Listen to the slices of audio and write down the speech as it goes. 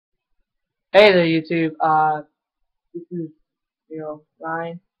Hey there, YouTube. This is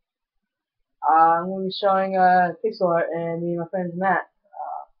Ryan. I'm going to be showing pixel art and me and my friend Matt.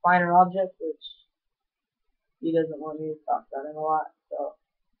 Finer object, which he doesn't want me to talk about him a lot. So,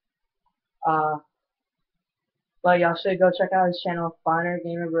 uh, but y'all should go check out his channel,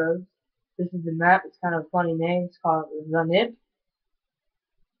 finergamerbros. This is the map. It's kind of a funny name. It's called The Nip,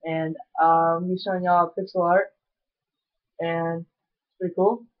 and I'm going to be showing y'all pixel art, and it's pretty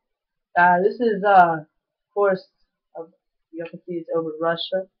cool. This is of course, you can see it's over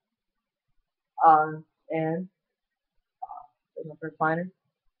Russia. And there's my friend Finer.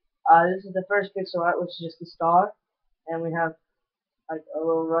 This is the first pixel art, which is just a star, and we have like a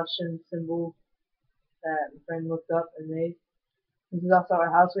little Russian symbol that my friend looked up and made. This is also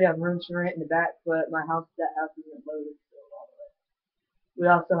our house. We have rooms for rent in the back, but that house isn't loaded still all the way. We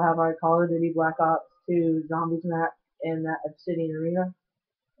also have our Call of Duty Black Ops 2 Zombies map in that Obsidian Arena,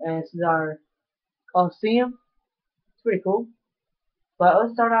 and this is our Coliseum. It's pretty cool. But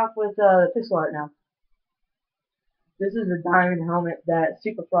let's start off with the pixel art now. This is the diamond helmet that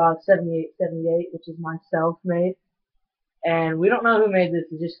Superfrog7878, which is myself, made. And we don't know who made this.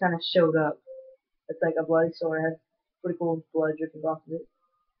 It just kind of showed up. It's like a bloody sword. It has pretty cool blood dripping off of it.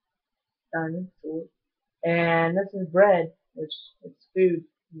 Diamond sword. And this is bread, which is food.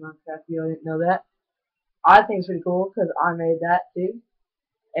 If you didn't know that. I think it's pretty cool because I made that too.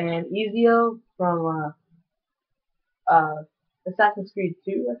 And Ezio from uh, Assassin's Creed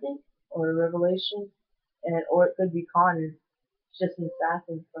 2, I think, or Revelation, or it could be Connor. It's just an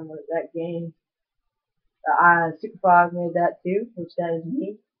assassin from that game. Superfrog made that too, which that is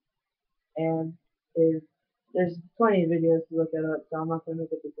me. And there's plenty of videos to look it up, so I'm not gonna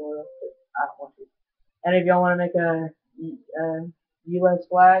make a tutorial because I don't want to. And if y'all want to make a U.S.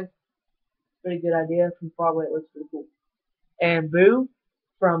 flag, pretty good idea. From far away, it looks pretty cool. And Boo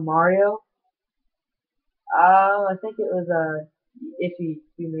from Mario. I think it was Iffy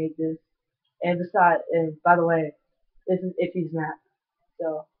who made this. And by the way, this is Iffy's map,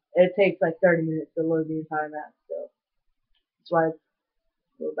 so it takes like 30 minutes to load the entire map. So that's why it's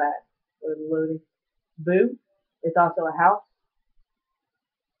a little bad for the loading. Boo. It's also a house,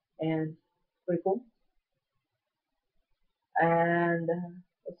 and pretty cool. And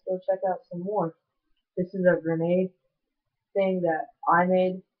let's go check out some more. This is a grenade thing that I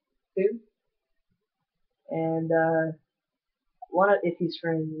made too, and one of Iffy's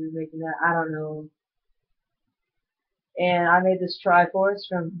friends is making that. I don't know. And I made this Triforce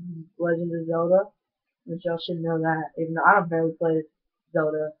from Legend of Zelda, which y'all should know that, even though I don't barely play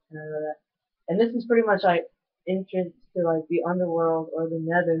Zelda, and I know that. And this is pretty much like entrance to like the underworld or the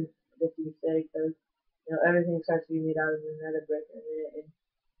nether, I guess you could say, because everything starts to be made out of the nether brick and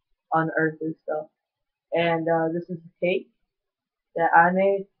unearthed and stuff. And this is the cake that I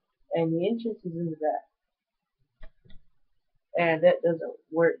made, and the entrance is in the back. And that doesn't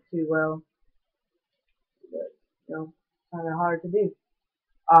work too well, but kind of hard to do.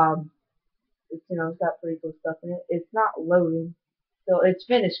 It's got pretty cool stuff in it. It's not loading, so it's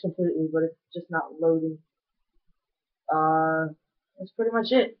finished completely, but it's just not loading. That's pretty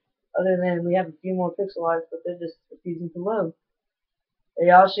much it. Other than we have a few more pixel arts, but they're just refusing to load.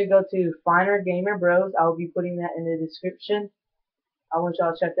 Y'all should go to Finer Gamer Bros. I'll be putting that in the description. I want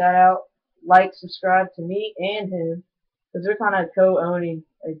y'all to check that out. Like, subscribe to me and him, because we're kind of co-owning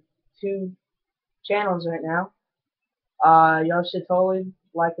two channels right now. Y'all should totally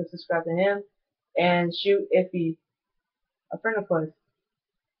like and subscribe to him, and shoot Iffy a friend request.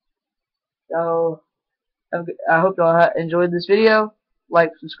 So I hope y'all enjoyed this video.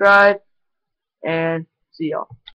 Like, subscribe, and see y'all.